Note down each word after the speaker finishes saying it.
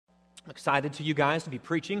Excited to you guys to be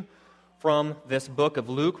preaching from this book of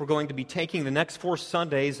Luke. We're going to be taking the next 4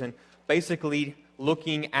 Sundays and basically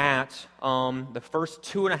looking at the first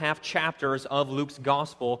 2.5 chapters of Luke's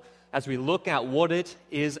gospel as we look at what it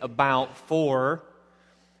is about for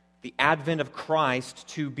the advent of Christ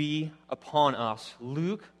to be upon us.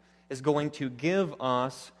 Luke is going to give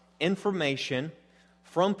us information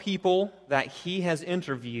from people that he has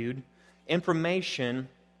interviewed, information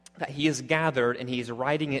that he has gathered, and he's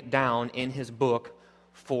writing it down in his book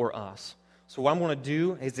for us. So what I'm going to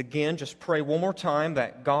do is, again, just pray one more time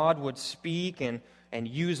that God would speak and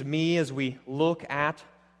use me as we look at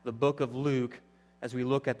the book of Luke, as we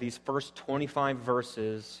look at these first 25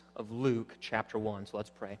 verses of Luke chapter 1. So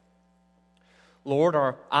let's pray. Lord,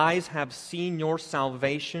 our eyes have seen your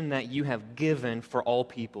salvation that you have given for all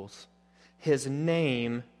peoples. His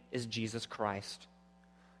name is Jesus Christ.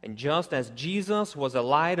 And just as Jesus was a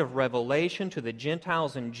light of revelation to the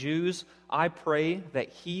Gentiles and Jews, I pray that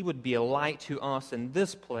he would be a light to us in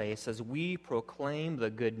this place as we proclaim the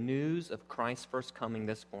good news of Christ's first coming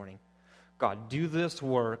this morning. God, do this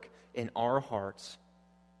work in our hearts.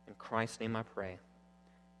 In Christ's name I pray.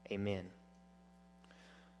 Amen.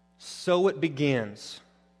 So it begins.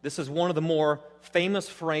 This is one of the more famous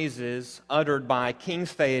phrases uttered by King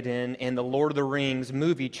Theoden in the Lord of the Rings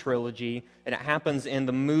movie trilogy, and it happens in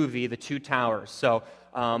the movie The Two Towers. So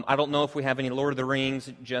I don't know if we have any Lord of the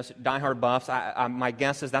Rings, just diehard buffs. My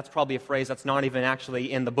guess is that's probably a phrase that's not even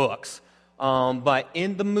actually in the books. But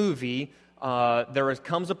in the movie,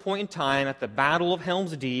 comes a point in time at the Battle of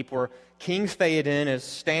Helm's Deep where King Theoden is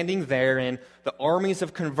standing there, and the armies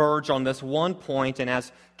have converged on this one point, and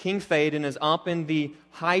as King Theoden is up in the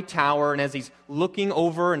high tower, and as he's looking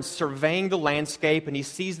over and surveying the landscape, and he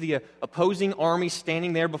sees the opposing army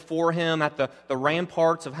standing there before him at the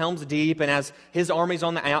ramparts of Helm's Deep, and as his army's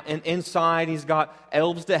on the inside, he's got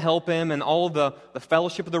elves to help him, and all of the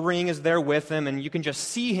Fellowship of the Ring is there with him, and you can just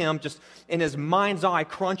see him just in his mind's eye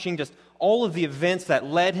crunching just all of the events that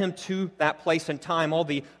led him to that place and time, all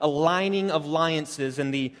the aligning of alliances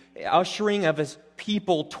and the ushering of his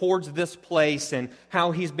people towards this place, and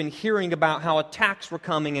how he's been hearing about how attacks were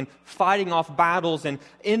coming and fighting off battles. And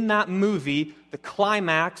in that movie, the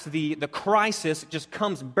climax, the crisis just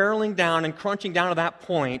comes barreling down and crunching down to that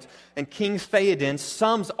point. And King Theoden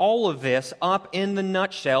sums all of this up in the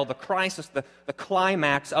nutshell, the crisis, the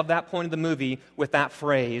climax of that point of the movie with that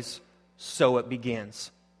phrase, "So it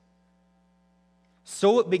begins."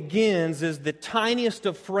 So it begins is the tiniest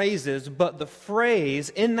of phrases, but the phrase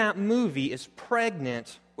in that movie is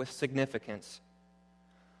pregnant with significance.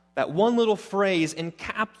 That one little phrase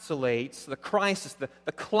encapsulates the crisis,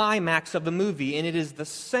 the climax of the movie, and it is the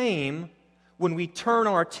same when we turn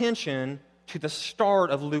our attention to the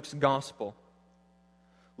start of Luke's gospel.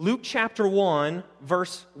 Luke chapter 1,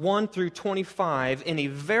 verse 1 through 25, in a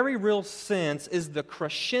very real sense, is the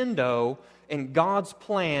crescendo in God's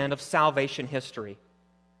plan of salvation history.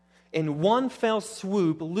 In one fell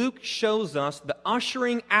swoop, Luke shows us the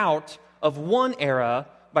ushering out of one era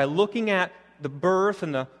by looking at the birth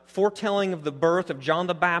and the foretelling of the birth of John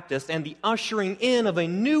the Baptist, and the ushering in of a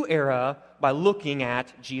new era by looking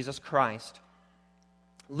at Jesus Christ.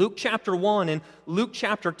 Luke chapter 1 and Luke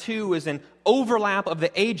chapter 2 is an overlap of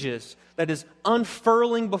the ages that is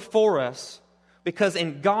unfurling before us, because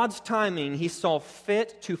in God's timing, he saw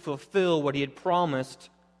fit to fulfill what he had promised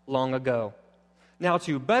long ago. Now,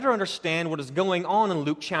 to better understand what is going on in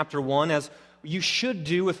Luke chapter 1, as you should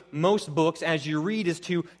do with most books as you read, is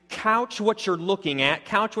to couch what you're looking at,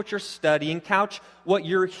 couch what you're studying, couch what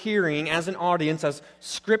you're hearing as an audience, as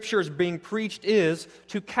Scripture is being preached, is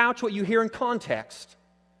to couch what you hear in context.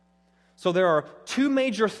 So there are 2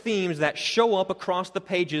 major themes that show up across the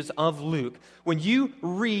pages of Luke. When you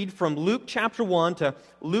read from Luke chapter 1 to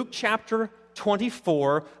Luke chapter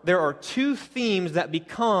 24, there are 2 themes that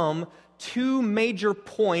become 2 major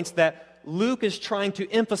points that Luke is trying to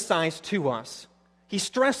emphasize to us. He's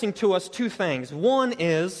stressing to us 2 things. One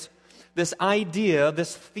is this idea,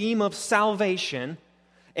 this theme of salvation,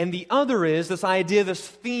 and the other is this idea, this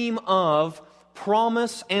theme of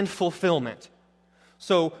promise and fulfillment.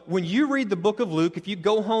 So when you read the book of Luke, if you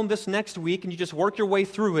go home this next week and you just work your way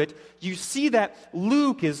through it, you see that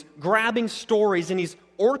Luke is grabbing stories and he's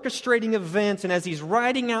orchestrating events, and as he's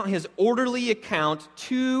writing out his orderly account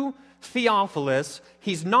to Theophilus,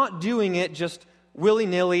 he's not doing it just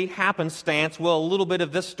willy-nilly, happenstance. Well, a little bit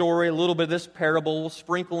of this story, a little bit of this parable, we'll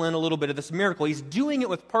sprinkle in a little bit of this miracle. He's doing it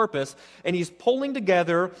with purpose, and he's pulling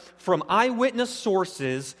together from eyewitness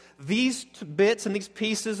sources these bits and these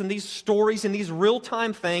pieces and these stories and these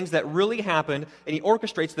real-time things that really happened, and he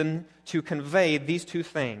orchestrates them to convey these 2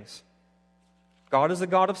 things. God is a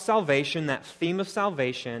God of salvation, that theme of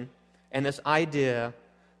salvation, and this idea,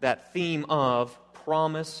 that theme of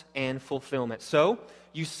promise and fulfillment. So,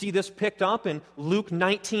 you see this picked up in Luke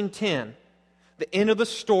 19:10, the end of the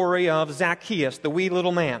story of Zacchaeus, the wee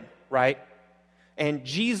little man, right? And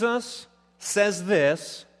Jesus says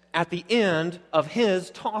this at the end of his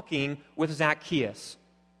talking with Zacchaeus.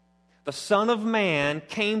 The Son of Man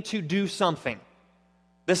came to do something.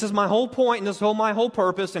 This is my whole point and this is my whole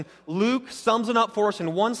purpose. And Luke sums it up for us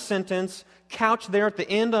in one sentence, couched there at the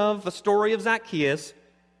end of the story of Zacchaeus.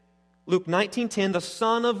 Luke 19:10, the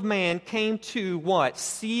Son of Man came to what?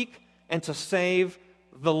 Seek and to save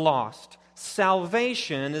the lost.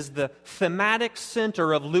 Salvation is the thematic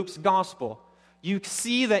center of Luke's gospel. You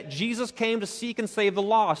see that Jesus came to seek and save the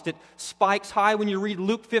lost. It spikes high when you read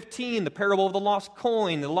Luke 15, the parable of the lost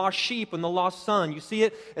coin, the lost sheep, and the lost son. You see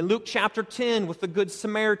it in Luke chapter 10 with the Good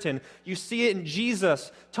Samaritan. You see it in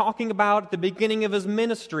Jesus talking about at the beginning of his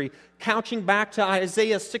ministry, couching back to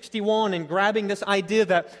Isaiah 61 and grabbing this idea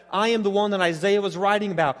that I am the one that Isaiah was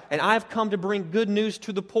writing about, and I've come to bring good news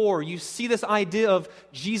to the poor. You see this idea of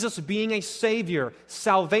Jesus being a Savior,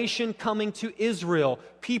 salvation coming to Israel.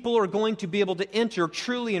 People are going to be able to enter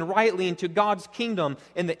truly and rightly into God's kingdom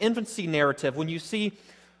in the infancy narrative. When you see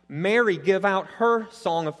Mary give out her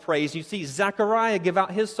song of praise, you see Zechariah give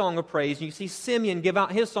out his song of praise, you see Simeon give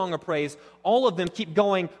out his song of praise, all of them keep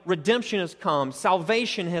going, redemption has come,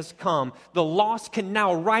 salvation has come. The lost can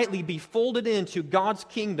now rightly be folded into God's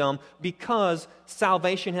kingdom because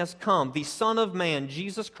salvation has come. The Son of Man,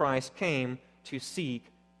 Jesus Christ, came to seek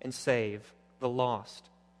and save the lost.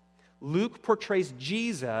 Luke portrays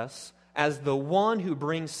Jesus as the one who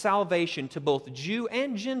brings salvation to both Jew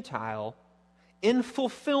and Gentile in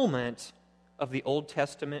fulfillment of the Old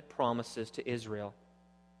Testament promises to Israel.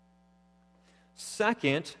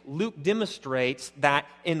 Second, Luke demonstrates that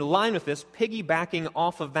in line with this, piggybacking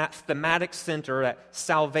off of that thematic center, that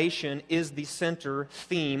salvation is the center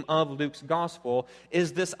theme of Luke's gospel,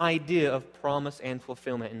 is this idea of promise and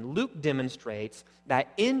fulfillment. And Luke demonstrates that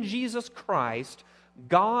in Jesus Christ,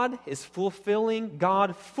 God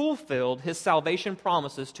fulfilled his salvation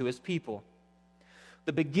promises to his people.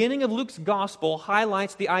 The beginning of Luke's gospel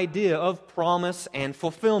highlights the idea of promise and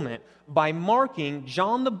fulfillment by marking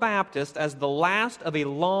John the Baptist as the last of a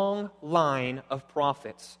long line of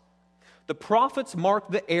prophets. The prophets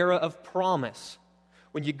marked the era of promise.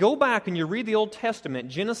 When you go back and you read the Old Testament,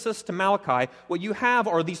 Genesis to Malachi, what you have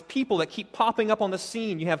are these people that keep popping up on the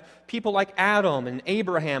scene. You have people like Adam and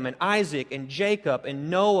Abraham and Isaac and Jacob and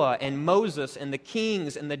Noah and Moses and the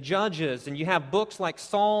kings and the judges. And you have books like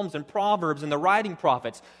Psalms and Proverbs and the writing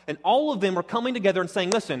prophets. And all of them are coming together and saying,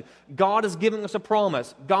 listen, God is giving us a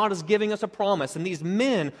promise. God is giving us a promise. And these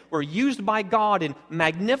men were used by God in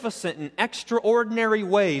magnificent and extraordinary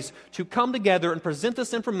ways to come together and present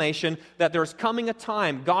this information that there's coming a time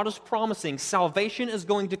God is promising salvation is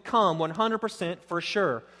going to come 100% for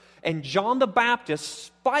sure. And John the Baptist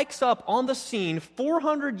spikes up on the scene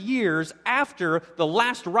 400 years after the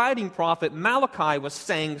last writing prophet Malachi was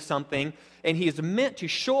saying something, and he is meant to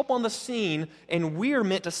show up on the scene, and we're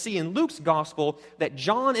meant to see in Luke's gospel that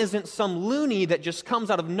John isn't some loony that just comes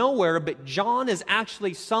out of nowhere, but John is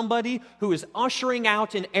actually somebody who is ushering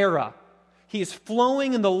out an era. He is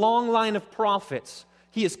flowing in the long line of prophets.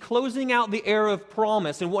 He is closing out the era of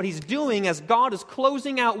promise. And what he's doing as God is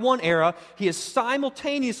closing out one era, he is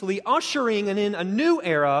simultaneously ushering in a new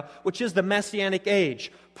era, which is the Messianic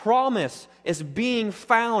age. Promise is being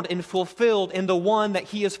found and fulfilled in the one that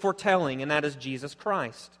he is foretelling, and that is Jesus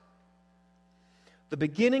Christ. The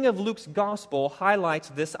beginning of Luke's gospel highlights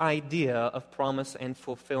this idea of promise and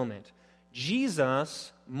fulfillment.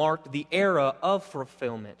 Jesus marked the era of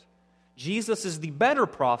fulfillment. Jesus is the better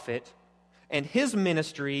prophet, and his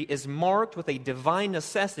ministry is marked with a divine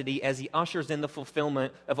necessity as he ushers in the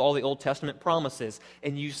fulfillment of all the Old Testament promises.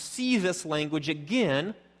 And you see this language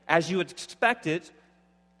again, as you would expect it,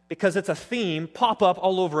 because it's a theme, pop up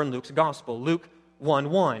all over in Luke's gospel. Luke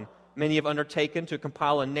 1:1. Many have undertaken to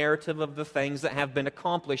compile a narrative of the things that have been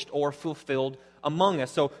accomplished or fulfilled among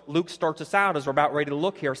us. So Luke starts us out, as we're about ready to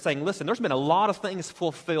look here, saying, listen, there's been a lot of things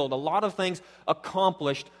fulfilled, a lot of things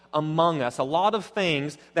accomplished among us, a lot of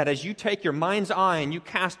things that as you take your mind's eye and you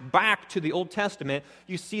cast back to the Old Testament,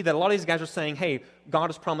 you see that a lot of these guys are saying, hey, God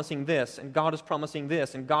is promising this, and God is promising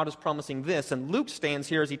this, and God is promising this. And Luke stands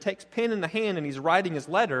here as he takes pen in the hand and he's writing his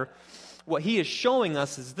letter. What he is showing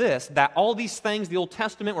us is this, that all these things the Old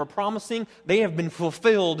Testament were promising, they have been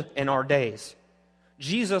fulfilled in our days.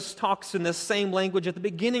 Jesus talks in this same language at the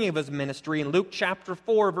beginning of his ministry in Luke chapter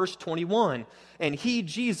 4, verse 21. And he,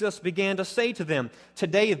 Jesus, began to say to them,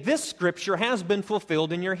 today this scripture has been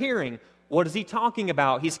fulfilled in your hearing. What is he talking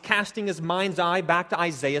about? He's casting his mind's eye back to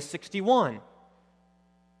Isaiah 61.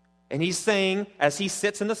 And he's saying, as he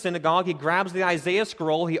sits in the synagogue, he grabs the Isaiah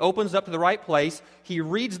scroll, he opens up to the right place, he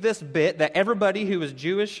reads this bit that everybody who is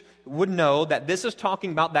Jewish would know that this is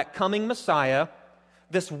talking about that coming Messiah,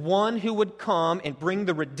 this one who would come and bring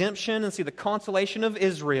the redemption and see the consolation of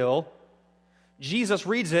Israel. Jesus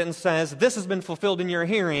reads it and says, this has been fulfilled in your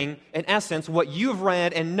hearing. In essence, what you've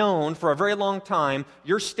read and known for a very long time,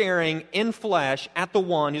 you're staring in flesh at the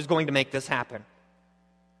one who's going to make this happen.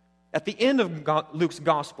 At the end of Luke's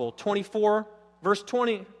Gospel, 24, verse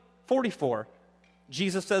 44,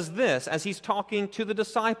 Jesus says this as he's talking to the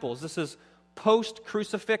disciples. This is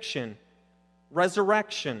post-crucifixion,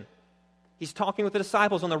 resurrection. He's talking with the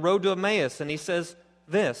disciples on the road to Emmaus, and he says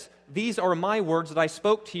this, these are my words that I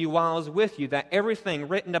spoke to you while I was with you, that everything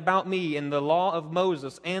written about me in the law of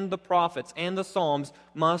Moses and the prophets and the Psalms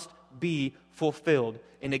must be fulfilled.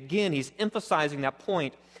 And again, he's emphasizing that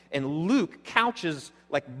point. And Luke couches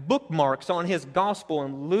like bookmarks on his gospel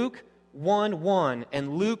in Luke 1:1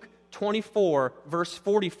 and Luke 24, verse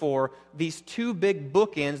 44, these two big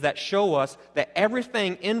bookends that show us that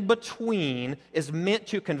everything in between is meant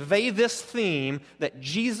to convey this theme that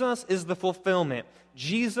Jesus is the fulfillment.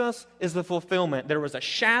 Jesus is the fulfillment. There was a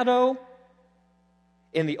shadow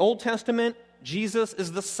in the Old Testament. Jesus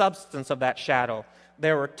is the substance of that shadow.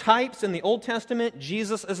 There were types in the Old Testament.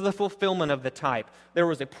 Jesus is the fulfillment of the type. There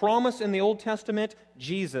was a promise in the Old Testament.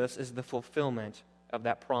 Jesus is the fulfillment of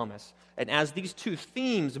that promise. And as these two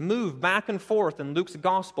themes move back and forth in Luke's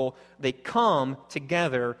gospel, they come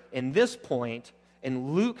together in this point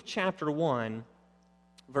in Luke chapter 1,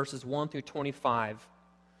 verses 1 through 25.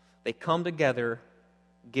 They come together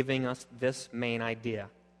giving us this main idea.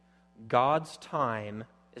 God's time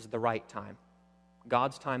is the right time.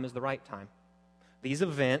 God's time is the right time. These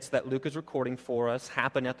events that Luke is recording for us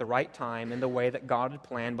happen at the right time in the way that God had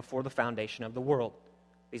planned before the foundation of the world.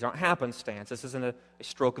 These aren't happenstance. This isn't a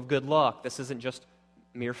stroke of good luck. This isn't just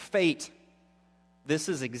mere fate. This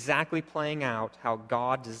is exactly playing out how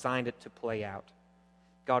God designed it to play out.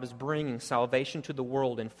 God is bringing salvation to the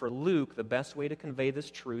world, and for Luke, the best way to convey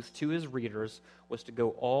this truth to his readers was to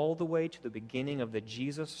go all the way to the beginning of the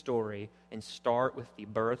Jesus story and start with the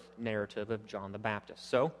birth narrative of John the Baptist.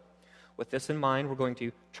 So, with this in mind, we're going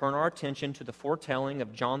to turn our attention to the foretelling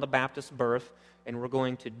of John the Baptist's birth, and we're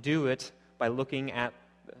going to do it by looking at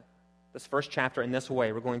this first chapter in this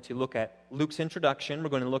way. We're going to look at Luke's introduction. We're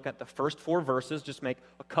going to look at the first 4 verses, just make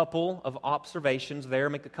a couple of observations there,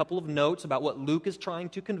 make a couple of notes about what Luke is trying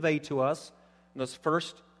to convey to us in those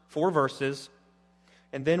first 4 verses.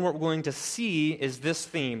 And then what we're going to see is this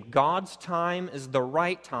theme. God's time is the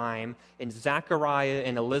right time in Zechariah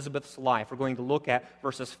and Elizabeth's life. We're going to look at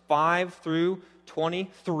verses 5 through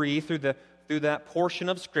 23 through that portion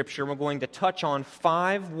of Scripture. We're going to touch on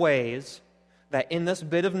 5 ways that in this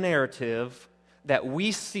bit of narrative that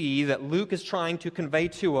we see that Luke is trying to convey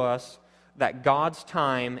to us that God's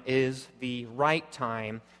time is the right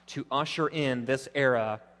time to usher in this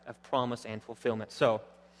era of promise and fulfillment. So,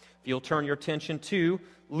 if you'll turn your attention to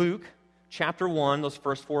Luke chapter 1, those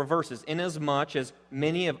first 4 verses. Inasmuch as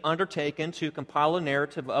many have undertaken to compile a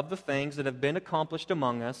narrative of the things that have been accomplished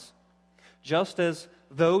among us, just as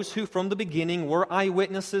those who from the beginning were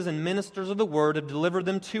eyewitnesses and ministers of the word have delivered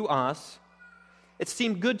them to us, it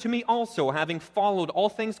seemed good to me also, having followed all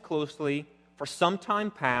things closely for some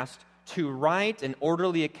time past, to write an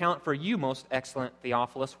orderly account for you, most excellent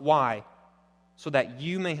Theophilus. Why? So that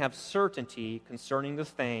you may have certainty concerning the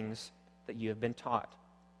things that you have been taught.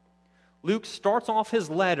 Luke starts off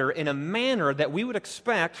his letter in a manner that we would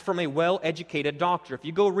expect from a well-educated doctor. If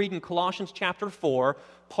you go read in Colossians chapter 4,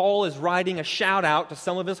 Paul is writing a shout-out to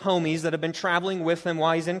some of his homies that have been traveling with him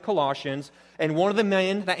while he's in Colossians, and one of the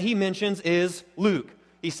men that he mentions is Luke.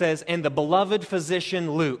 He says, and the beloved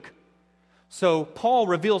physician Luke. So Paul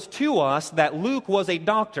reveals to us that Luke was a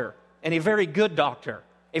doctor, and a very good doctor,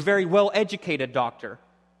 a very well-educated doctor.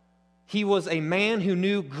 He was a man who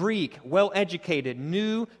knew Greek, well-educated,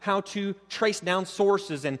 knew how to trace down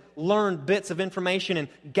sources and learn bits of information and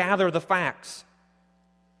gather the facts.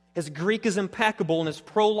 His Greek is impeccable, and his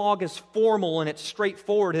prologue is formal, and it's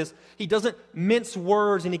straightforward. He doesn't mince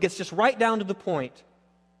words, and he gets just right down to the point.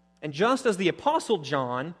 And just as the Apostle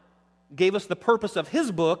John gave us the purpose of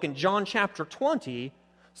his book in John chapter 20,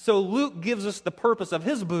 so Luke gives us the purpose of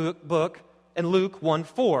his book in Luke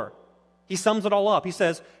 1:4. He sums it all up. He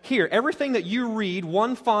says, here, everything that you read,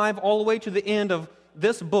 1:5 all the way to the end of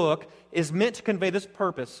this book, is meant to convey this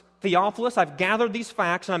purpose. Theophilus, I've gathered these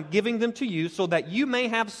facts and I'm giving them to you so that you may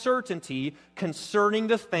have certainty concerning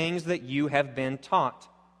the things that you have been taught.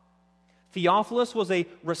 Theophilus was a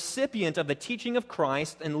recipient of the teaching of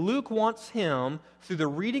Christ, and Luke wants him, through the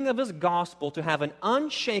reading of his gospel, to have an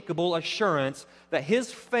unshakable assurance that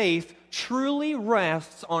his faith truly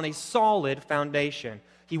rests on a solid foundation.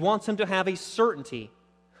 He wants him to have a certainty.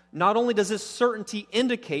 Not only does this certainty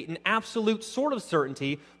indicate an absolute sort of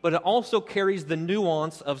certainty, but it also carries the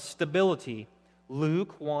nuance of stability.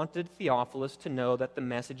 Luke wanted Theophilus to know that the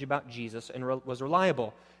message about Jesus was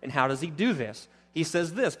reliable. And how does he do this? He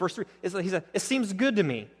says this, verse 3, he said, "It seems good to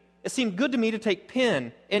me. It seemed good to me to take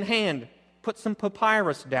pen in hand, put some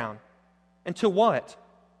papyrus down." And to what?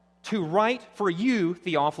 To write for you,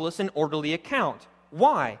 Theophilus, an orderly account.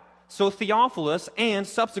 Why? So Theophilus, and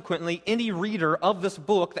subsequently any reader of this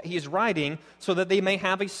book that he is writing, so that they may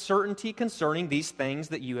have a certainty concerning these things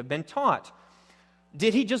that you have been taught.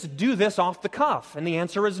 Did he just do this off the cuff? And the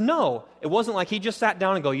answer is no. It wasn't like he just sat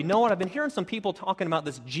down and go, you know what, I've been hearing some people talking about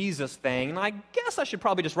this Jesus thing, and I guess I should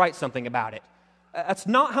probably just write something about it. That's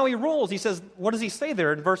not how he rolls. He says, what does he say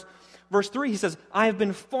there? In verse 3, he says, I have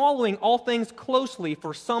been following all things closely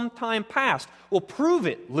for some time past. Well, prove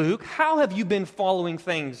it, Luke. How have you been following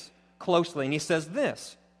things closely? And he says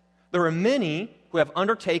this, there are many who have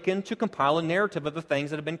undertaken to compile a narrative of the things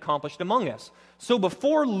that have been accomplished among us. So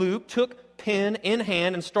before Luke took pen in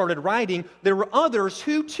hand and started writing, there were others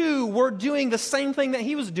who too were doing the same thing that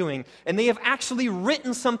he was doing, and they have actually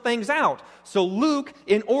written some things out. So Luke,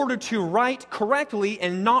 in order to write correctly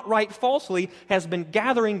and not write falsely, has been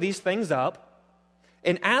gathering these things up,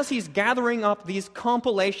 and as he's gathering up these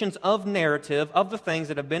compilations of narrative of the things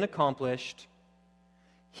that have been accomplished,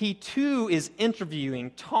 he too is interviewing,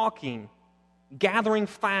 talking, gathering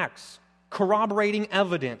facts, corroborating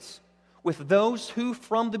evidence with those who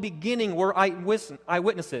from the beginning were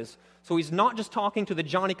eyewitnesses. So he's not just talking to the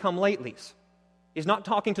Johnny-come-latelys. He's not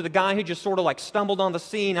talking to the guy who just sort of like stumbled on the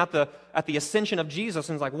scene at the ascension of Jesus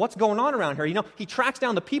and is like, what's going on around here? You know, he tracks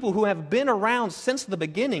down the people who have been around since the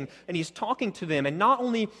beginning, and he's talking to them. And not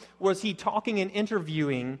only was he talking and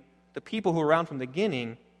interviewing the people who were around from the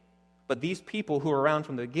beginning, but these people who were around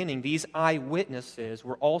from the beginning, these eyewitnesses,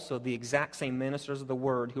 were also the exact same ministers of the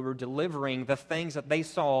word who were delivering the things that they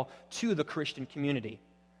saw to the Christian community.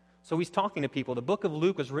 So he's talking to people. The book of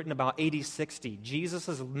Luke was written about AD 60.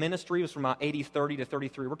 Jesus' ministry was from about AD 30 to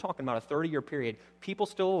 33. We're talking about a 30-year period. People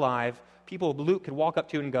still alive. People Luke could walk up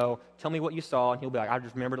to and go, tell me what you saw, and he'll be like, I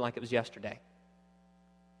just remembered it like it was yesterday.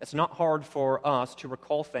 It's not hard for us to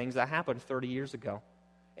recall things that happened 30 years ago.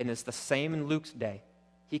 And it's the same in Luke's day.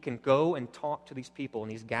 He can go and talk to these people,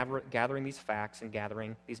 and he's gathering these facts and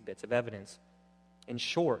gathering these bits of evidence. In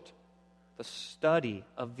short, the study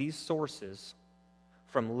of these sources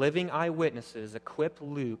from living eyewitnesses equipped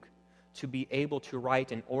Luke to be able to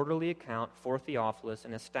write an orderly account for Theophilus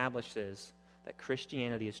and establishes that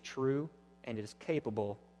Christianity is true and it is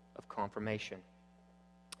capable of confirmation.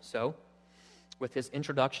 So, with his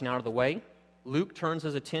introduction out of the way, Luke turns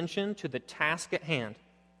his attention to the task at hand.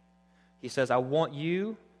 He says, I want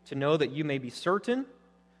you to know that you may be certain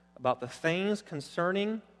about the things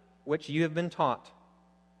concerning which you have been taught.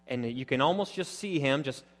 And you can almost just see him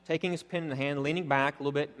just taking his pen in the hand, leaning back a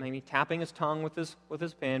little bit, maybe tapping his tongue with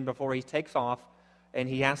his pen before he takes off, and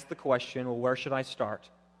he asks the question, well, where should I start?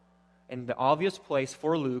 And the obvious place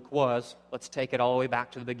for Luke was, let's take it all the way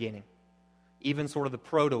back to the beginning. Even sort of the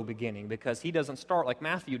proto-beginning, because he doesn't start like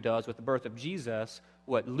Matthew does with the birth of Jesus.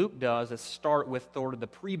 What Luke does is start with sort of the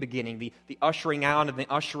pre-beginning, the ushering out and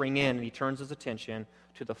the ushering in, and he turns his attention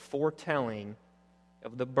to the foretelling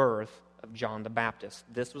of the birth of John the Baptist.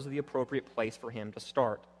 This was the appropriate place for him to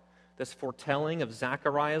start. This foretelling of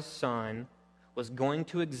Zechariah's son was going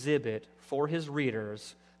to exhibit for his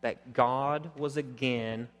readers that God was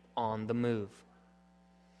again on the move.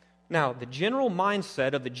 Now, the general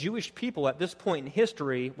mindset of the Jewish people at this point in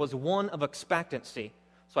history was one of expectancy.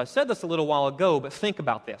 So I said this a little while ago, but think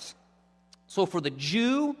about this. So for the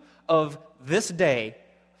Jew of this day,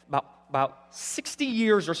 about 60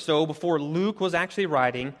 years or so before Luke was actually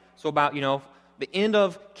writing, so about, the end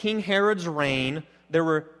of King Herod's reign, there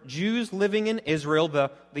were Jews living in Israel.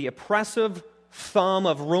 The oppressive thumb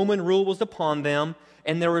of Roman rule was upon them,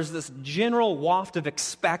 and there was this general waft of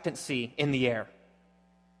expectancy in the air.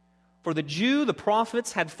 For the Jew, the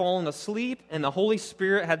prophets had fallen asleep, and the Holy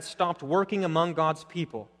Spirit had stopped working among God's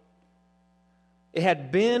people. It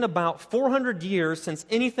had been about 400 years since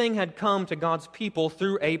anything had come to God's people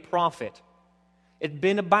through a prophet. It had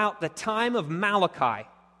been about the time of Malachi,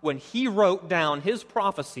 when he wrote down his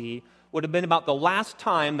prophecy, would have been about the last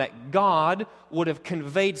time that God would have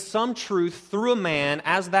conveyed some truth through a man,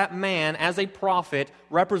 as that man, as a prophet,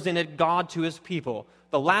 represented God to his people.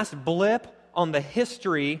 The last blip on the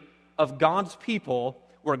history of God's people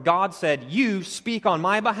where God said, you speak on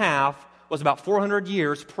my behalf, was about 400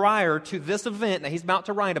 years prior to this event that he's about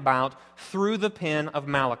to write about through the pen of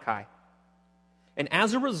Malachi. And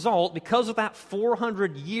as a result, because of that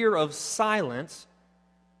 400 year of silence,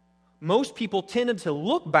 most people tended to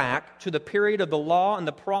look back to the period of the law and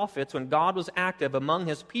the prophets when God was active among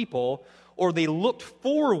his people, or they looked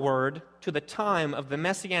forward to the time of the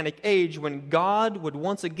Messianic age when God would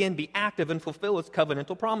once again be active and fulfill his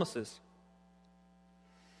covenantal promises.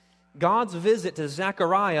 God's visit to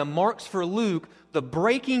Zechariah marks for Luke the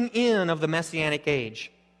breaking in of the Messianic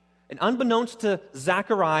age. And unbeknownst to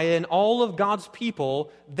Zechariah and all of God's people,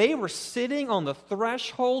 they were sitting on the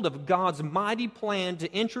threshold of God's mighty plan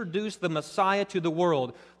to introduce the Messiah to the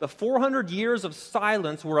world. The 400 years of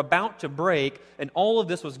silence were about to break, and all of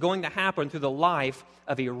this was going to happen through the life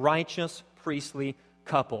of a righteous priestly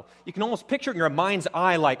couple. You can almost picture it in your mind's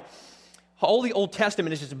eye like all the Old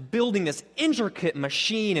Testament is just building this intricate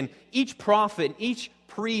machine, and each prophet and each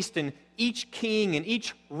priest and each king and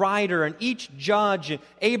each writer and each judge and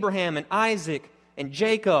Abraham and Isaac and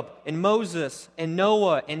Jacob and Moses and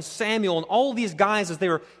Noah and Samuel and all these guys, as they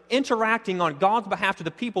were interacting on God's behalf to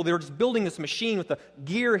the people, they were just building this machine with a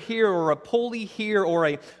gear here or a pulley here or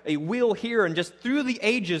a wheel here, and just through the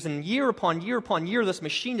ages and year upon year upon year, this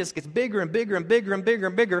machine just gets bigger and bigger and bigger and bigger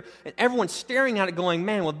and bigger, and everyone's staring at it going,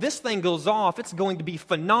 man, when this thing goes off, it's going to be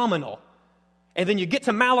phenomenal. And then you get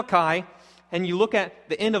to Malachi, and you look at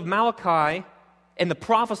the end of Malachi and the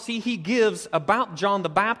prophecy he gives about John the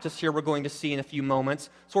Baptist here, we're going to see in a few moments,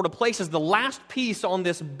 sort of places the last piece on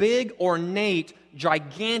this big, ornate,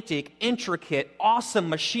 gigantic, intricate, awesome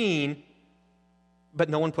machine, but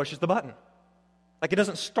no one pushes the button. Like it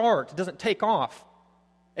doesn't start, it doesn't take off.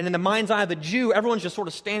 And in the mind's eye of the Jew, everyone's just sort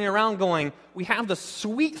of standing around going, we have this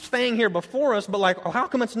sweet thing here before us, but like, oh, how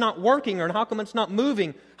come it's not working? Or how come it's not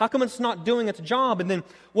moving? How come it's not doing its job? And then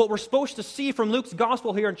what we're supposed to see from Luke's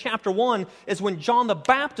gospel here in chapter 1 is when John the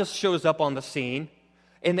Baptist shows up on the scene,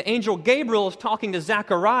 and the angel Gabriel is talking to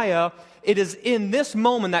Zechariah. It is in this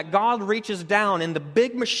moment that God reaches down in the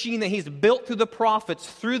big machine that he's built through the prophets,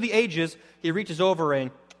 through the ages. He reaches over and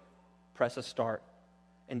presses start.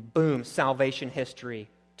 And boom, salvation history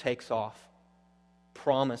takes off.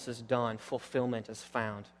 Promise is done. Fulfillment is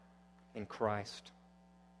found in Christ.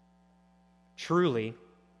 Truly,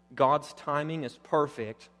 God's timing is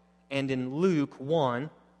perfect, and in Luke 1,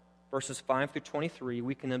 verses 5 through 23,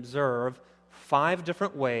 we can observe 5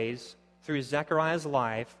 different ways through Zechariah's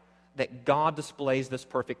life that God displays this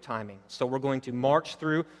perfect timing. So we're going to march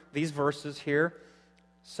through these verses here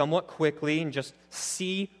somewhat quickly and just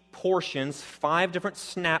see portions, 5 different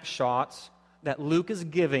snapshots that Luke is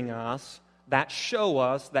giving us that show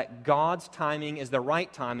us that God's timing is the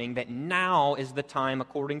right timing, that now is the time,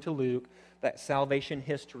 according to Luke, that salvation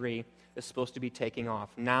history is supposed to be taking off.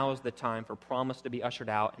 Now is the time for promise to be ushered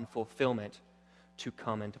out and fulfillment to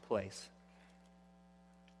come into place.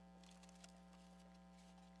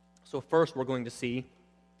 So first we're going to see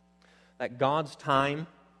that God's time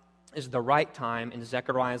is the right time in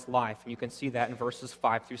Zechariah's life. And you can see that in verses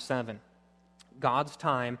 5 through 7. God's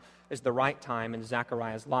time is the right time in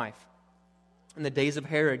Zechariah's life. In the days of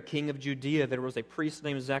Herod, king of Judea, there was a priest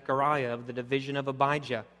named Zechariah of the division of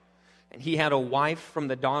Abijah. And he had a wife from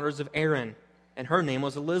the daughters of Aaron, and her name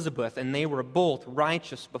was Elizabeth. And they were both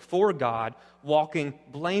righteous before God, walking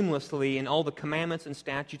blamelessly in all the commandments and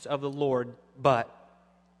statutes of the Lord. But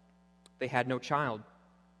they had no child,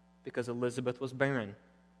 because Elizabeth was barren,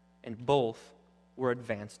 and both were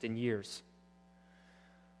advanced in years.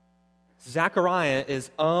 Zechariah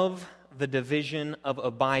is of the division of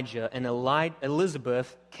Abijah, and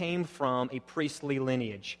Elizabeth came from a priestly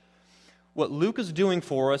lineage. What Luke is doing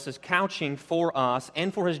for us is couching for us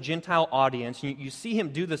and for his Gentile audience. You see him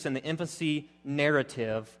do this in the infancy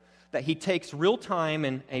narrative, that he takes real time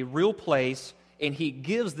and a real place, and he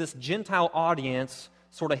gives this Gentile audience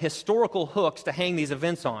sort of historical hooks to hang these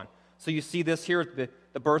events on. So you see this here,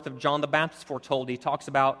 the birth of John the Baptist foretold. He talks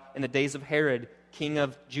about in the days of Herod, king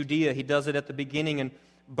of Judea. He does it at the beginning and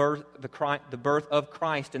the birth of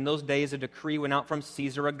Christ. In those days, a decree went out from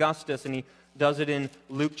Caesar Augustus, and he does it in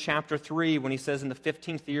Luke chapter 3 when he says in the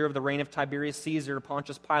 15th year of the reign of Tiberius Caesar,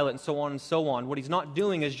 Pontius Pilate, and so on and so on. What he's not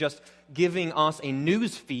doing is just giving us a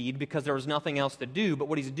news feed because there was nothing else to do, but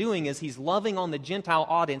what he's doing is he's loving on the Gentile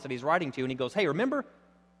audience that he's writing to, and he goes, hey, remember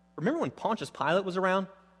when Pontius Pilate was around?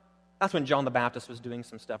 That's when John the Baptist was doing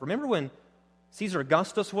some stuff. Remember when Caesar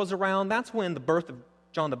Augustus was around? That's when the birth of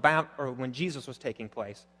John the Baptist, or when Jesus was taking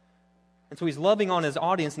place. And so he's loving on his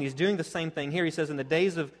audience, and he's doing the same thing here. He says, in the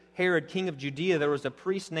days of Herod, king of Judea, there was a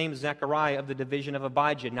priest named Zechariah of the division of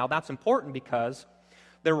Abijah. Now that's important because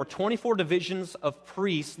There were 24 divisions of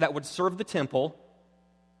priests that would serve the temple,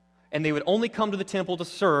 and they would only come to the temple to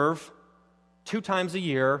serve 2 times a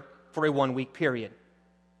year for a 1-week period.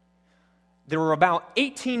 There were about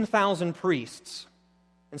 18,000 priests.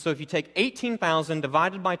 And so if you take 18,000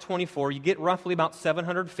 divided by 24, you get roughly about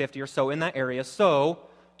 750 or so in that area. So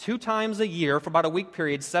 2 times a year for about a week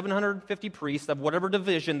period, 750 priests of whatever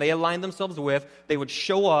division they aligned themselves with, they would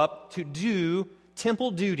show up to do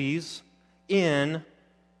temple duties in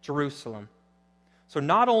Jerusalem. So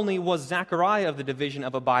not only was Zechariah of the division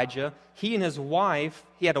of Abijah, he and his wife,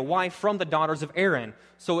 he had a wife from the daughters of Aaron.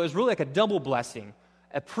 So it was really like a double blessing.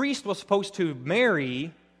 A priest was supposed to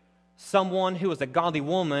marry someone who was a godly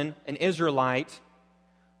woman, an Israelite,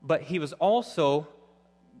 but he was also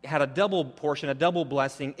had a double portion, a double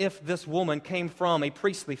blessing, if this woman came from a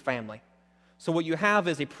priestly family. So what you have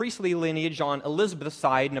is a priestly lineage on Elizabeth's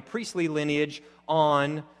side and a priestly lineage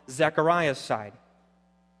on Zechariah's side.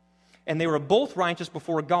 And they were both righteous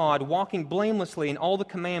before God, walking blamelessly in all the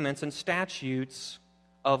commandments and statutes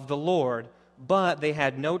of the Lord. But they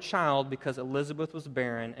had no child because Elizabeth was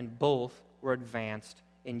barren and both were advanced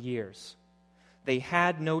in years. They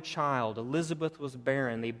had no child. Elizabeth was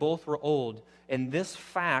barren. They both were old. And this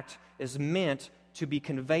fact is meant to be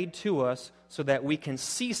conveyed to us so that we can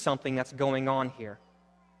see something that's going on here.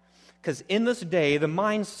 Because in this day, the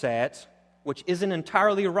mindset, which isn't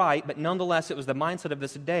entirely right, but nonetheless it was the mindset of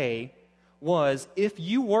this day, was if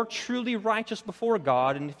you were truly righteous before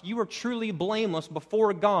God and if you were truly blameless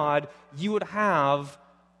before God, you would have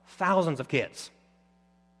thousands of kids.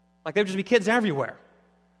 Like there would just be kids everywhere.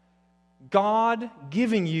 God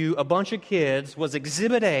giving you a bunch of kids was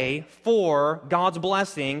exhibit A for God's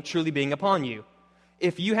blessing truly being upon you.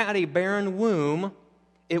 If you had a barren womb,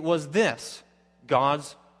 it was this: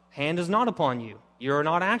 God's hand is not upon you. You're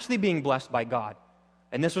not actually being blessed by God.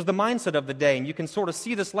 And this was the mindset of the day. And you can sort of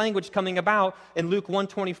see this language coming about in Luke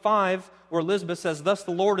 1:25, where Elizabeth says, "Thus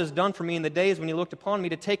the Lord has done for me in the days when he looked upon me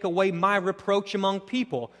to take away my reproach among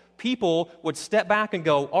people." People would step back and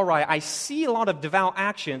go, all right, I see a lot of devout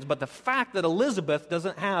actions, but the fact that Elizabeth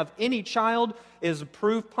doesn't have any child is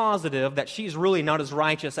proof positive that she's really not as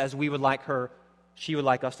righteous as she would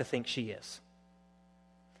like us to think she is.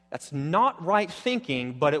 That's not right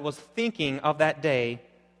thinking, but it was thinking of that day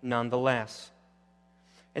nonetheless.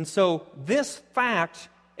 And so this fact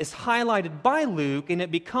is highlighted by Luke, and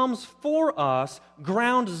it becomes for us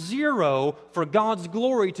ground zero for God's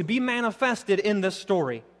glory to be manifested in this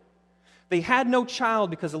story. They had no child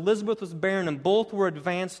because Elizabeth was barren and both were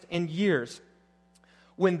advanced in years.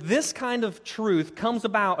 When this kind of truth comes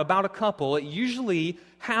about a couple, it usually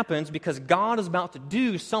happens because God is about to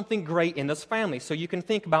do something great in this family. So you can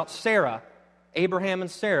think about Sarah. Abraham and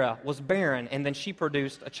Sarah was barren, and then she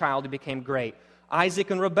produced a child who became great.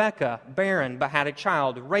 Isaac and Rebekah, barren but had a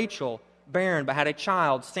child. Rachel, barren but had a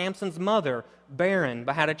child. Samson's mother, barren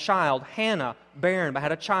but had a child. Hannah, barren but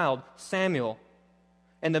had a child. Samuel.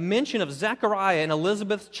 And the mention of Zechariah and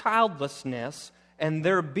Elizabeth's childlessness and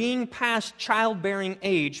their being past childbearing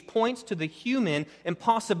age points to the human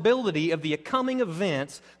impossibility of the coming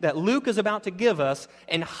events that Luke is about to give us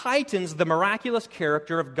and heightens the miraculous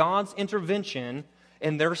character of God's intervention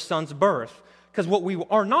in their son's birth. Because what we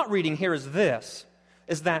are not reading here is this,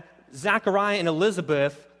 is that Zechariah and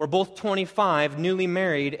Elizabeth were both 25, newly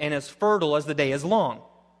married, and as fertile as the day is long.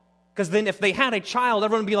 Because then if they had a child,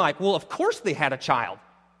 everyone would be like, well, of course they had a child.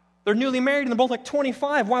 They're newly married and they're both like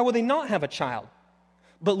 25. Why would they not have a child?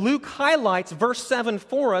 But Luke highlights verse 7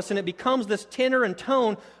 for us, and it becomes this tenor and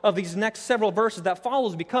tone of these next several verses that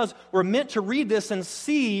follows because we're meant to read this and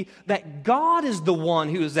see that God is the one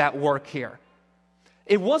who is at work here.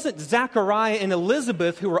 It wasn't Zechariah and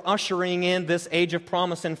Elizabeth who were ushering in this age of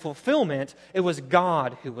promise and fulfillment. It was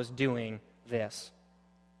God who was doing this.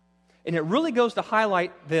 And it really goes to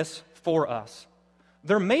highlight this for us.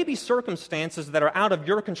 There may be circumstances that are out of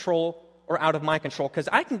your control or out of my control, because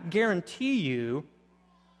I can guarantee you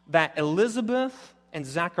that Elizabeth and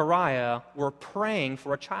Zechariah were praying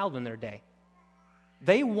for a child in their day.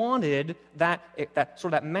 They wanted that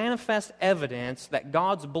manifest evidence that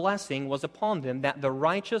God's blessing was upon them, that the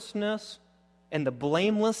righteousness and the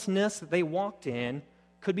blamelessness that they walked in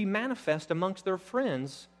could be manifest amongst their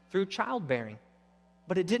friends through childbearing.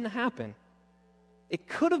 But it didn't happen. It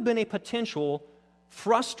could have been a potential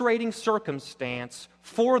frustrating circumstance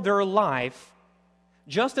for their life,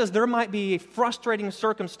 just as there might be frustrating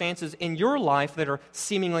circumstances in your life that are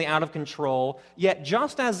seemingly out of control, yet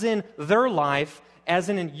just as in their life, as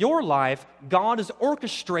in your life, God is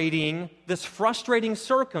orchestrating this frustrating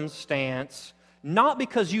circumstance Not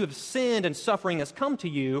because you have sinned and suffering has come to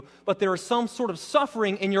you, but there is some sort of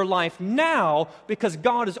suffering in your life now because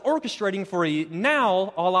God is orchestrating for you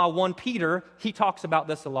now, a la 1 Peter. He talks about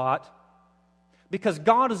this a lot. Because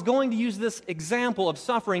God is going to use this example of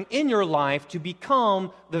suffering in your life to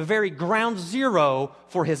become the very ground zero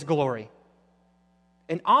for His glory.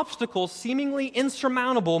 An obstacle seemingly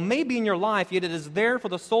insurmountable may be in your life, yet it is there for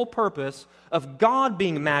the sole purpose of God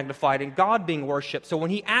being magnified and God being worshiped. So when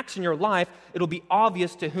He acts in your life, it'll be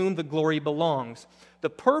obvious to whom the glory belongs. The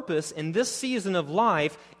purpose in this season of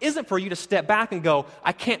life isn't for you to step back and go,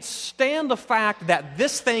 I can't stand the fact that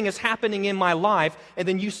this thing is happening in my life, and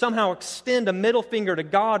then you somehow extend a middle finger to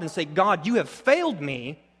God and say, God, you have failed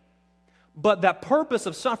me. But that purpose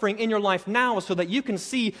of suffering in your life now is so that you can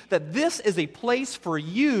see that this is a place for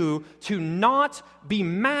you to not be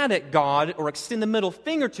mad at God or extend the middle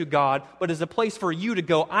finger to God, but is a place for you to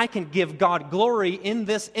go, I can give God glory in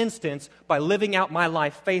this instance by living out my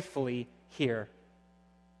life faithfully here.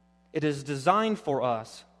 It is designed for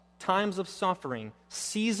us, times of suffering,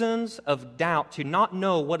 seasons of doubt, to not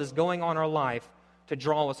know what is going on in our life, to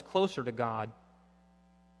draw us closer to God.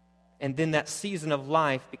 And then that season of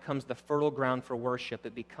life becomes the fertile ground for worship.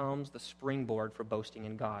 It becomes the springboard for boasting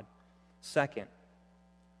in God. Second,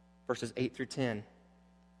 verses 8 through 10.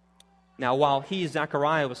 Now, while he,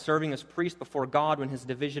 Zechariah, was serving as priest before God when his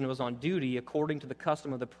division was on duty, according to the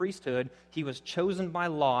custom of the priesthood, he was chosen by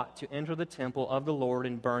lot to enter the temple of the Lord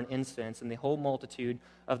and burn incense, and the whole multitude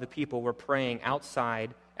of the people were praying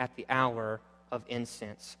outside at the hour of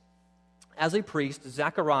incense. As a priest,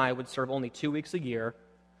 Zechariah would serve only 2 weeks a year,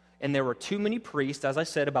 and there were too many priests, as I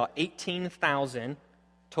said, about 18,000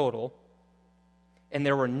 total, and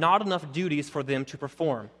there were not enough duties for them to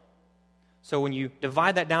perform. So when you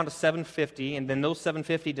divide that down to 750, and then those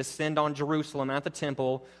 750 descend on Jerusalem at the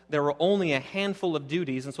temple, there were only a handful of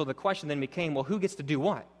duties, and so the question then became, well, who gets to do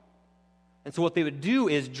what? And so what they would do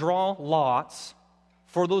is draw lots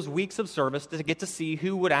for those weeks of service to get to see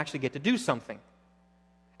who would actually get to do something.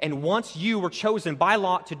 And once you were chosen by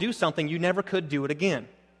lot to do something, you never could do it again.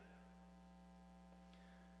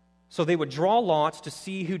 So they would draw lots to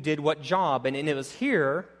see who did what job. And it was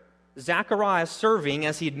here, Zechariah serving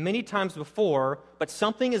as he had many times before, but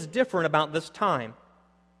something is different about this time.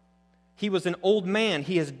 He was an old man.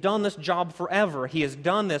 He has done this job forever. He has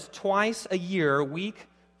done this twice a year, week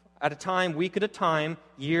at a time, week at a time,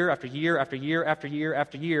 year after year after year after year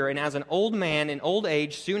after year. And as an old man in old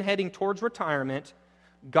age, soon heading towards retirement,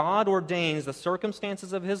 God ordains the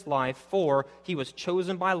circumstances of his life, for he was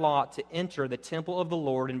chosen by lot to enter the temple of the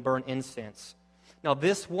Lord and burn incense. Now,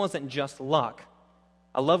 this wasn't just luck.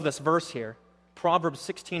 I love this verse here. Proverbs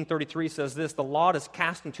 16:33 says this, the lot is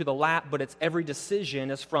cast into the lap, but its every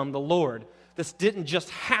decision is from the Lord. This didn't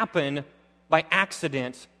just happen by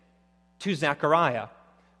accident to Zechariah.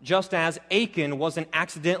 Just as Achan wasn't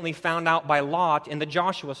accidentally found out by Lot in the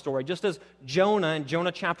Joshua story, just as Jonah in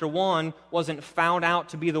Jonah chapter 1 wasn't found out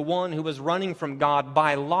to be the one who was running from God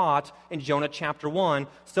by Lot in Jonah chapter 1,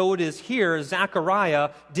 so it is here. Zechariah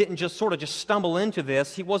didn't just stumble into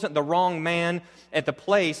this. He wasn't the wrong man at the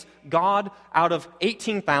place. God, out of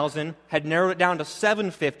 18,000, had narrowed it down to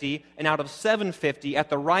 750, and out of 750, at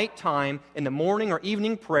the right time, in the morning or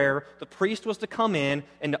evening prayer, the priest was to come in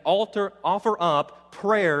and to offer up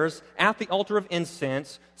prayers at the altar of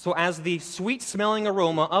incense. So as the sweet-smelling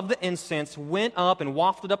aroma of the incense went up and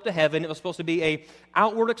wafted up to heaven, it was supposed to be an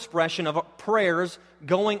outward expression of prayers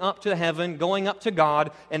going up to heaven, going up to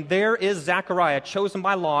God. And there is Zechariah, chosen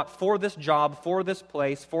by lot for this job, for this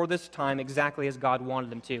place, for this time, exactly as God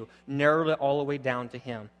wanted him to. Narrowed it all the way down to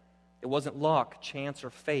him. It wasn't luck, chance,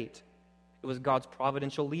 or fate. It was God's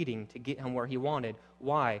providential leading to get him where he wanted.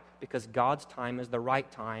 Why? Because God's time is the right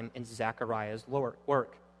time in Zechariah's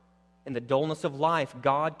work. In the dullness of life,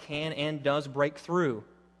 God can and does break through.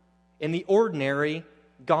 In the ordinary,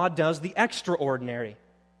 God does the extraordinary.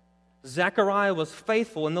 Zechariah was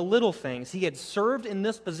faithful in the little things. He had served in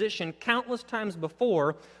this position countless times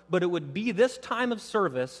before, but it would be this time of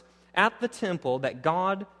service at the temple that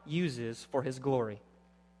God uses for his glory.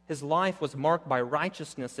 His life was marked by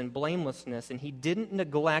righteousness and blamelessness, and he didn't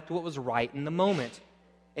neglect what was right in the moment.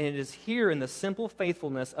 And it is here in the simple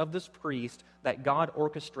faithfulness of this priest that God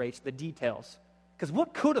orchestrates the details. Because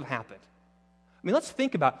what could have happened? I mean, let's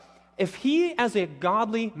think about it. If he, as a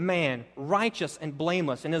godly man, righteous and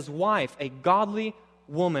blameless, and his wife, a godly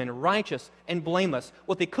woman, righteous and blameless,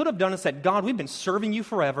 what they could have done is said, God, we've been serving you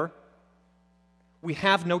forever. We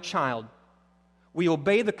have no child. We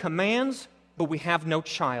obey the commands, but we have no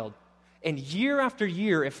child. And year after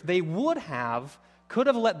year, if they would have could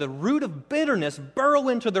have let the root of bitterness burrow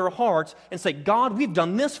into their hearts and say, God, we've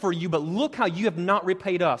done this for you, but look how you have not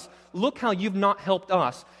repaid us. Look how you've not helped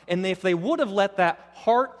us. And if they would have let that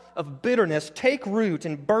heart of bitterness take root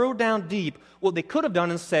and burrow down deep, what they could have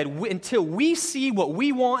done is said, until we see what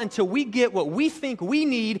we want, until we get what we think we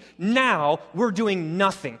need, now we're doing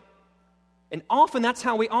nothing. And often that's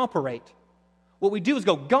how we operate. What we do is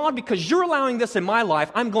go, God, because you're allowing this in my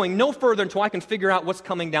life, I'm going no further until I can figure out what's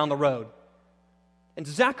coming down the road. And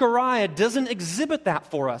Zechariah doesn't exhibit that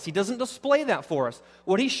for us. He doesn't display that for us.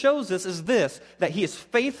 What he shows us is this, that he is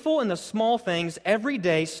faithful in the small things every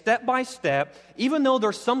day, step by step, even though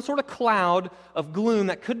there's some sort of cloud of gloom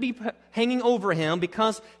that could be hanging over him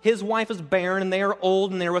because his wife is barren and they are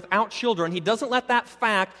old and they're without children. He doesn't let that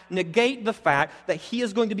fact negate the fact that he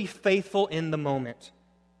is going to be faithful in the moment.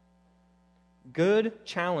 Good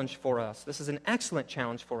challenge for us. This is an excellent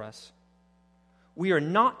challenge for us. We are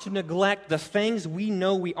not to neglect the things we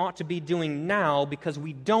know we ought to be doing now because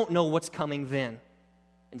we don't know what's coming then.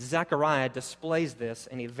 And Zechariah displays this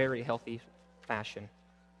in a very healthy fashion.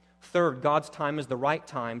 Third, God's time is the right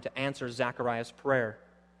time to answer Zechariah's prayer.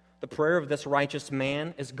 The prayer of this righteous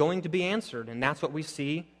man is going to be answered, and that's what we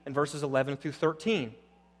see in verses 11 through 13.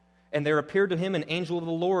 And there appeared to him an angel of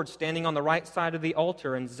the Lord standing on the right side of the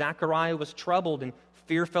altar, and Zechariah was troubled, and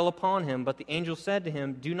fear fell upon him. But the angel said to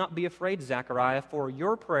him, Do not be afraid, Zechariah, for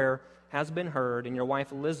your prayer has been heard, and your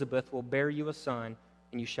wife Elizabeth will bear you a son,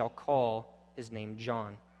 and you shall call his name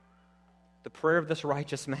John. The prayer of this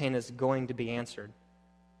righteous man is going to be answered.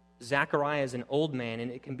 Zechariah is an old man,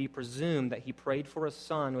 and it can be presumed that he prayed for a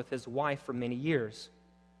son with his wife for many years.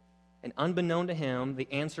 And unbeknown to him, the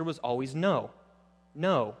answer was always no.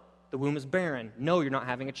 No. The womb is barren. No, you're not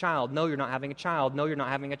having a child. No, you're not having a child. No, you're not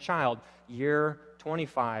having a child. Year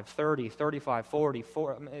 25, 30, 35, 40,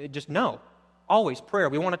 just no. Always prayer.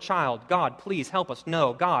 We want a child. God, please help us.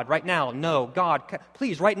 No. God, right now. No. God,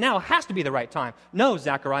 please, right now has to be the right time. No,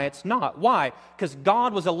 Zechariah, it's not. Why? Because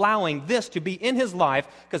God was allowing this to be in his life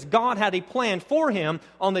because God had a plan for him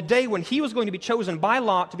on the day when he was going to be chosen by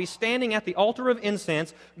Lot to be standing at the altar of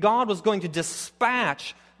incense. God was going to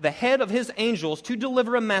dispatch the head of his angels to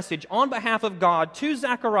deliver a message on behalf of God to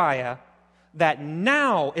Zechariah that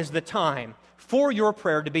now is the time for your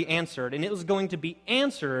prayer to be answered. And it was going to be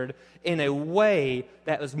answered in a way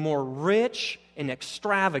that was more rich and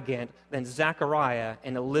extravagant than Zechariah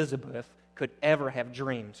and Elizabeth could ever have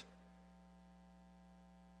dreamed.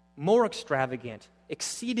 More extravagant,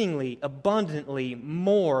 exceedingly, abundantly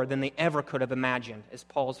more than they ever could have imagined, is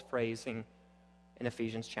Paul's phrasing in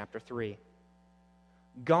Ephesians chapter 3.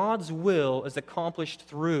 God's will is accomplished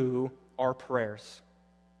through our prayers.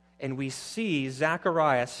 And we see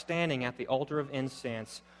Zechariah standing at the altar of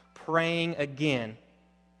incense, praying again.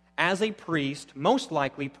 As a priest, most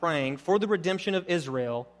likely praying for the redemption of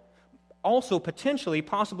Israel, also potentially,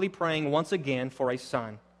 possibly praying once again for a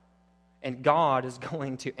son. And God is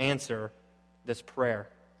going to answer this prayer.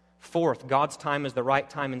 Fourth, God's time is the right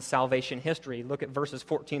time in salvation history. Look at verses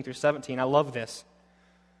 14 through 17. I love this.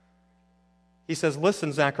 He says,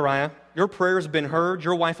 Listen, Zechariah, your prayer has been heard.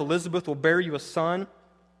 Your wife Elizabeth will bear you a son,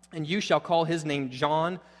 and you shall call his name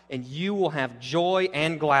John, and you will have joy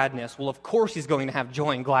and gladness. Well, of course he's going to have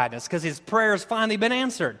joy and gladness because his prayer has finally been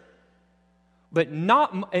answered. But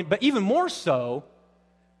even more so,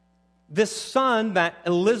 this son that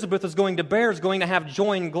Elizabeth is going to bear is going to have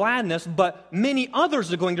joy and gladness, but many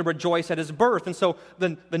others are going to rejoice at his birth. And so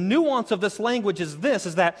the nuance of this language is this,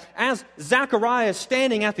 is that as Zechariah is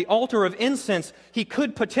standing at the altar of incense, he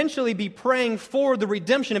could potentially be praying for the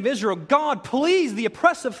redemption of Israel. God, please, the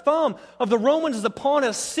oppressive thumb of the Romans is upon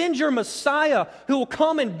us. Send your Messiah who will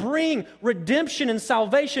come and bring redemption and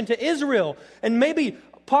salvation to Israel. And maybe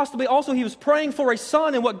possibly also he was praying for a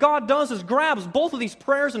son, and what God does is grabs both of these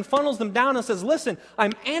prayers and funnels them down and says, listen,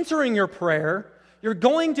 I'm answering your prayer. You're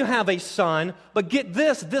going to have a son, but get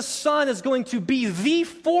this son is going to be the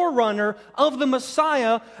forerunner of the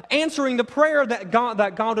Messiah, answering the prayer that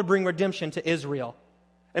God would bring redemption to Israel.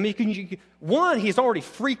 I mean, he's already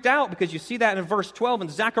freaked out because you see that in verse 12, and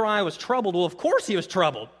Zechariah was troubled. Well, of course he was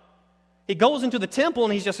troubled. He goes into the temple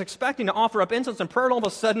and he's just expecting to offer up incense and prayer, and all of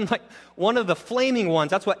a sudden, like one of the flaming ones,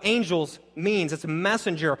 that's what angels means. It's a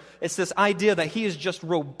messenger. It's this idea that he is just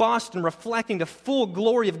robust and reflecting the full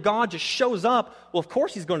glory of God, just shows up. Well, of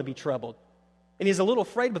course he's going to be troubled. And he's a little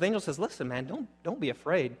afraid, but the angel says, listen, man, don't be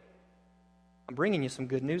afraid. I'm bringing you some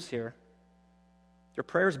good news here. Your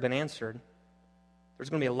prayer's been answered. There's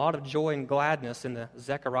going to be a lot of joy and gladness in the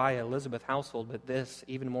Zechariah-Elizabeth household, but this,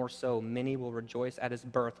 even more so, many will rejoice at his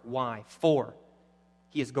birth. Why? For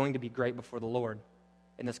he is going to be great before the Lord.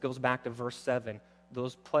 And this goes back to verse 7.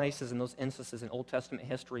 those places and those instances in Old Testament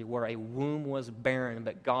history where a womb was barren,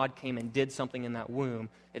 but God came and did something in that womb,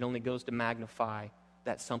 it only goes to magnify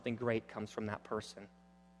that something great comes from that person.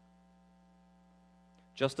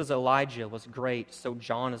 Just as Elijah was great, so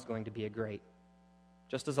John is going to be a great.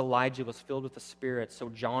 Just as Elijah was filled with the Spirit, so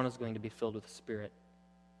John is going to be filled with the Spirit.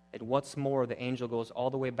 And what's more, the angel goes all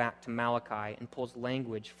the way back to Malachi and pulls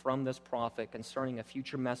language from this prophet concerning a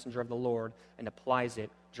future messenger of the Lord and applies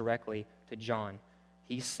it directly to John.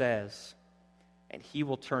 He says, "And he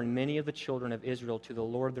will turn many of the children of Israel to the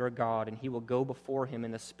Lord their God, and he will go before him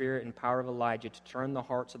in the spirit and power of Elijah to turn the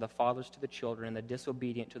hearts of the fathers to the children and the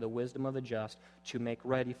disobedient to the wisdom of the just, to make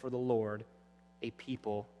ready for the Lord a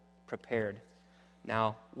people prepared."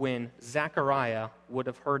 Now, when Zechariah would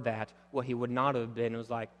have heard that, what he would not have been was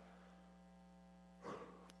like,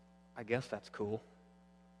 I guess that's cool.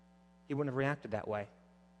 He wouldn't have reacted that way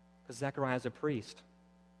because Zechariah is a priest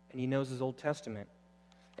and he knows his Old Testament.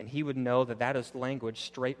 And he would know that that is language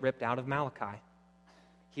straight ripped out of Malachi.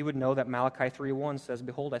 He would know that Malachi 3:1 says,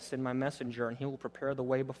 "Behold, I send my messenger, and he will prepare the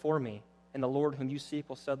way before me. And the Lord whom you seek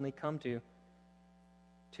will suddenly come to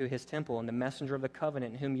his temple, and the messenger of the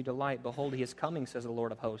covenant in whom you delight, behold, he is coming, says the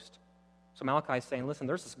Lord of hosts." So Malachi is saying, listen,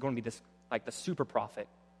 there's going to be this, like the super prophet,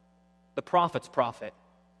 the prophet's prophet.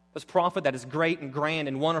 This prophet that is great and grand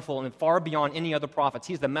and wonderful and far beyond any other prophets.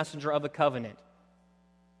 He's the messenger of the covenant.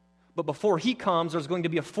 But before he comes, there's going to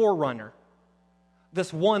be a forerunner.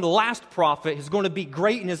 This one last prophet who's going to be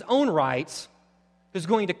great in his own rights, who's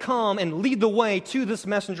going to come and lead the way to this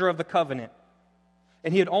messenger of the covenant.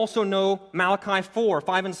 And he'd also know Malachi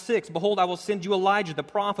 4:5 and 6. "Behold, I will send you Elijah the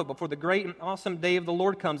prophet before the great and awesome day of the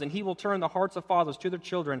Lord comes, and he will turn the hearts of fathers to their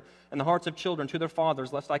children, and the hearts of children to their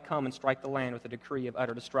fathers, lest I come and strike the land with a decree of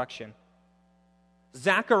utter destruction."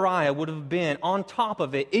 Zechariah would have been on top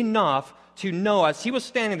of it enough to know, as he was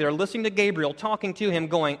standing there listening to Gabriel talking to him,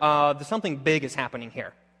 going, something big is happening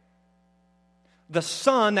here. The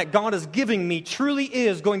son that God is giving me truly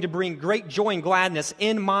is going to bring great joy and gladness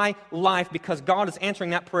in my life because God is answering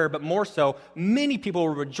that prayer. But more so, many people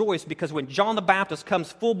will rejoice because when John the Baptist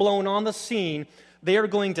comes full-blown on the scene, they are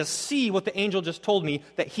going to see what the angel just told me,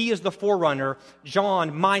 that he is the forerunner.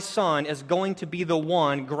 John, my son, is going to be the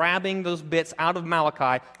one grabbing those bits out of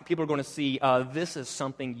Malachi. People are going to see this is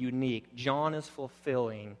something unique. John is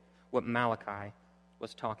fulfilling what Malachi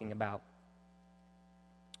was talking about.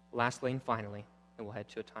 Lastly and finally, and we'll head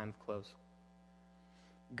to a time of close.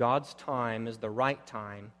 God's time is the right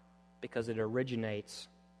time because it originates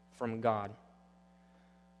from God.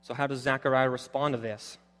 So how does Zechariah respond to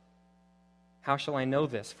this? "How shall I know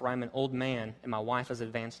this? For I am an old man, and my wife is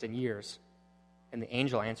advanced in years." And the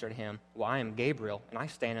angel answered him, "Well, I am Gabriel, and I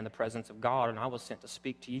stand in the presence of God, and I was sent to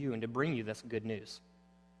speak to you and to bring you this good news."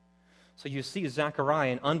 So you see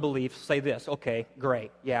Zechariah in unbelief say this, okay,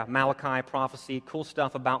 great, yeah, Malachi, prophecy, cool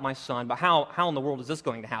stuff about my son, but how in the world is this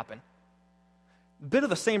going to happen? Bit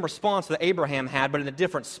of the same response that Abraham had, but in a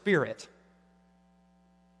different spirit.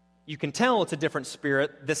 You can tell it's a different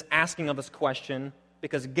spirit, this asking of this question,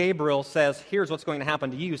 because Gabriel says, here's what's going to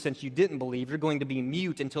happen to you since you didn't believe. You're going to be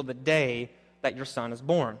mute until the day that your son is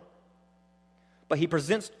born. But he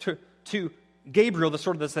presents to Gabriel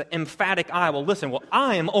this emphatic well, listen,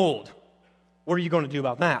 I am old. What are you going to do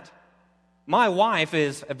about that? My wife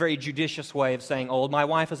is a very judicious way of saying old. My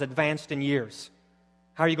wife is advanced in years.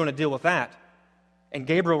 How are you going to deal with that? And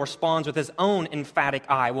Gabriel responds with his own emphatic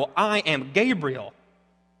well, I am Gabriel.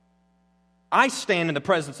 I stand in the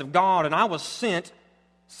presence of God, and I was sent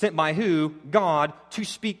by who? God, to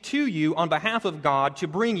speak to you on behalf of God to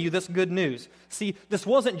bring you this good news. See, this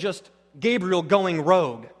wasn't just Gabriel going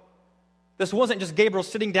rogue. This wasn't just Gabriel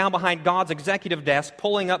sitting down behind God's executive desk,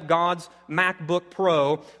 pulling up God's MacBook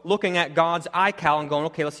Pro, looking at God's iCal and going,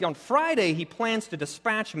 okay, let's see, on Friday he plans to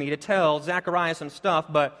dispatch me to tell Zechariah some stuff,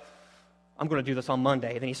 but I'm going to do this on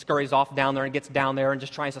Monday. Then he scurries off down there and gets down there and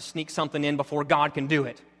just tries to sneak something in before God can do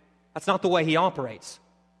it. That's not the way he operates.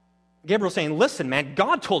 Gabriel's saying, listen, man,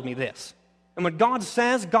 God told me this. And when God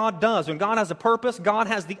says, God does. When God has a purpose, God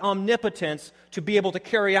has the omnipotence to be able to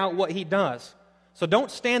carry out what he does. So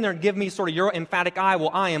don't stand there and give me sort of your emphatic well,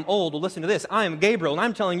 I am old. Well, listen to this. I am Gabriel, and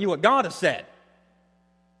I'm telling you what God has said.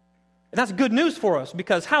 And that's good news for us,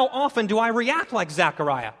 because how often do I react like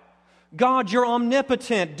Zechariah? God, you're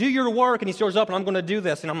omnipotent. Do your work. And he shows up, and I'm going to do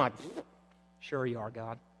this. And I'm like, sure you are,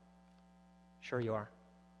 God. Sure you are.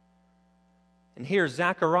 And here,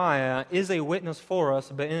 Zechariah is a witness for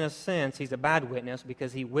us, but in a sense, he's a bad witness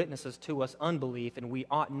because he witnesses to us unbelief, and we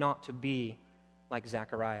ought not to be like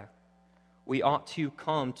Zechariah. We ought to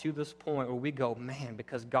come to this point where we go, man,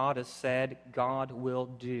 because God has said, God will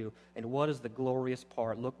do. And what is the glorious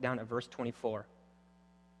part? Look down at verse 24.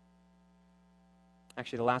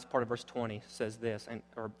 Actually, the last part of verse 20 says this,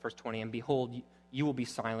 or verse 20, and behold, you will be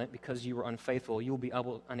silent because you were unfaithful. You will be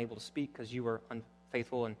unable to speak because you were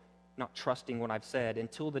unfaithful and not trusting what I've said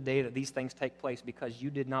until the day that these things take place, because you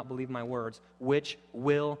did not believe my words, which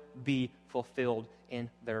will be fulfilled in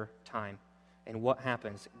their time. And what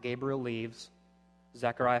happens? Gabriel leaves.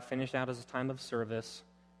 Zechariah finished out his time of service.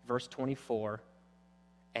 Verse 24,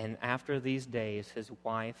 and after these days, his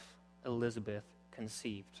wife Elizabeth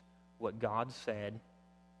conceived. What God said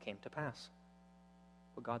came to pass.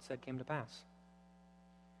 What God said came to pass.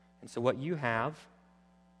 And so what you have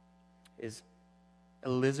is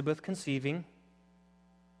Elizabeth conceiving,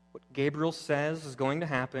 what Gabriel says is going to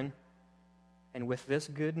happen, and with this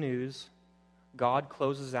good news, God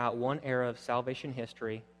closes out one era of salvation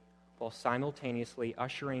history while simultaneously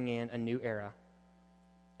ushering in a new era.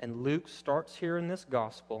 And Luke starts here in this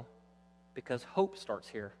gospel because hope starts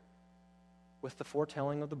here with the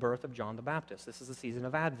foretelling of the birth of John the Baptist. This is the season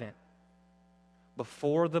of Advent.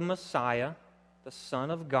 Before the Messiah, the Son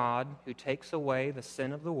of God, who takes away the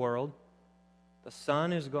sin of the world,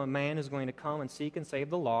 the man is going to come and seek and save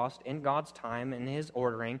the lost in God's time, in His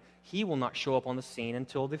ordering. He will not show up on the scene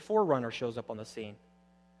until the forerunner shows up on the scene.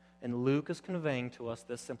 And Luke is conveying to us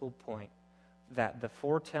this simple point, that the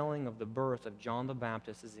foretelling of the birth of John the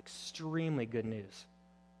Baptist is extremely good news.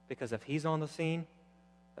 Because if he's on the scene,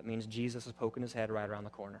 that means Jesus is poking his head right around the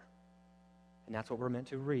corner. And that's what we're meant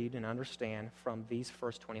to read and understand from these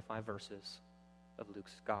first 25 verses of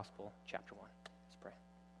Luke's Gospel, chapter 1.